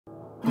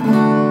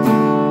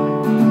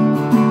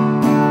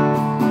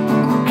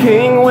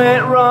King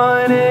went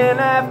running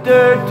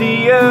after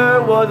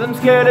deer, wasn't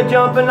scared of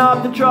jumping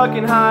off the truck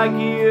in high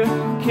gear.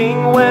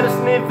 King went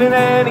a-sniffing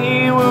and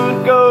he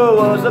would go,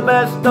 was the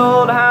best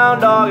old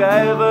hound dog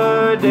I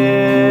ever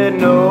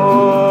did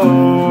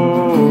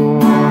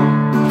know.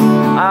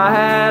 I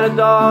had a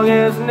dog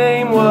and his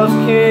name was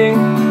King.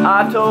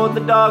 I told the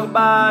dog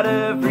about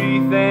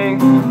everything.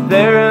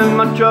 There in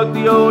my truck,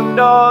 the old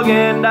dog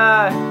and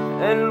I.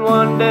 And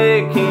one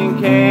day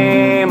King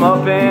came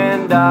up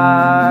and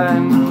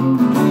died.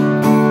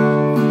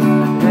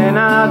 And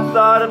I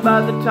thought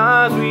about the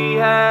times we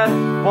had,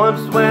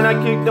 once when I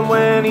kicked him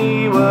when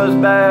he was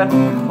bad.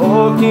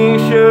 Old King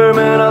sure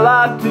meant a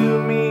lot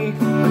to me,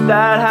 but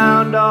that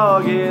hound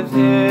dog is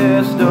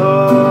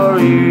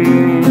history.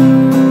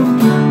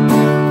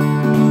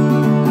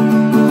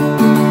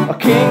 A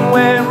king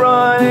went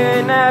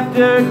running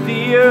after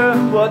deer,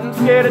 wasn't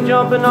scared of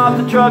jumping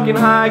off the truck in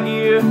high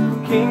gear.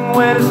 King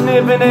went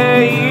a-sniffing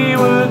there he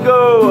would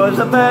go, was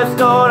the best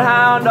old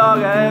hound dog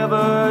I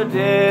ever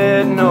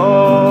did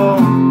know.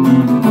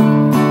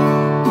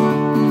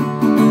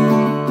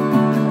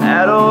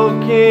 That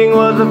old King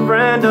was a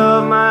friend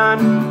of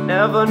mine,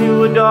 never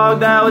knew a dog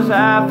that was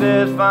half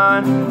as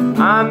fine.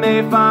 I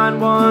may find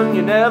one,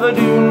 you never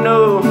do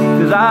know,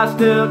 'cause I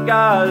still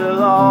got a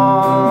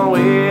long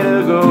way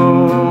to go.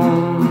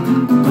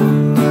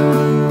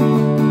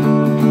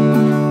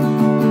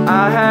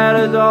 I had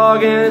a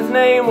dog and his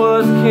name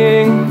was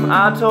King.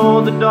 I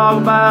told the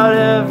dog about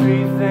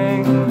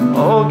everything.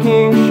 Old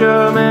King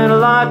sure meant a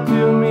lot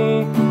to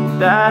me.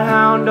 That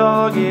hound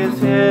dog is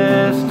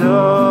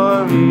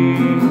history.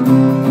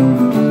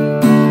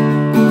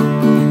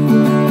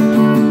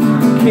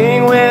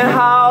 King went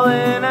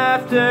howling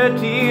after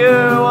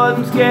deer,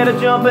 wasn't scared of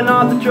jumping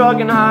off the truck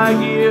in high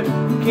gear.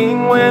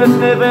 King went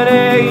a-sniffing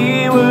and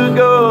he would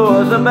go,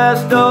 was the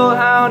best old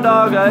hound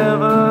dog I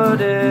ever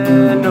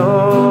did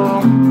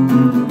know.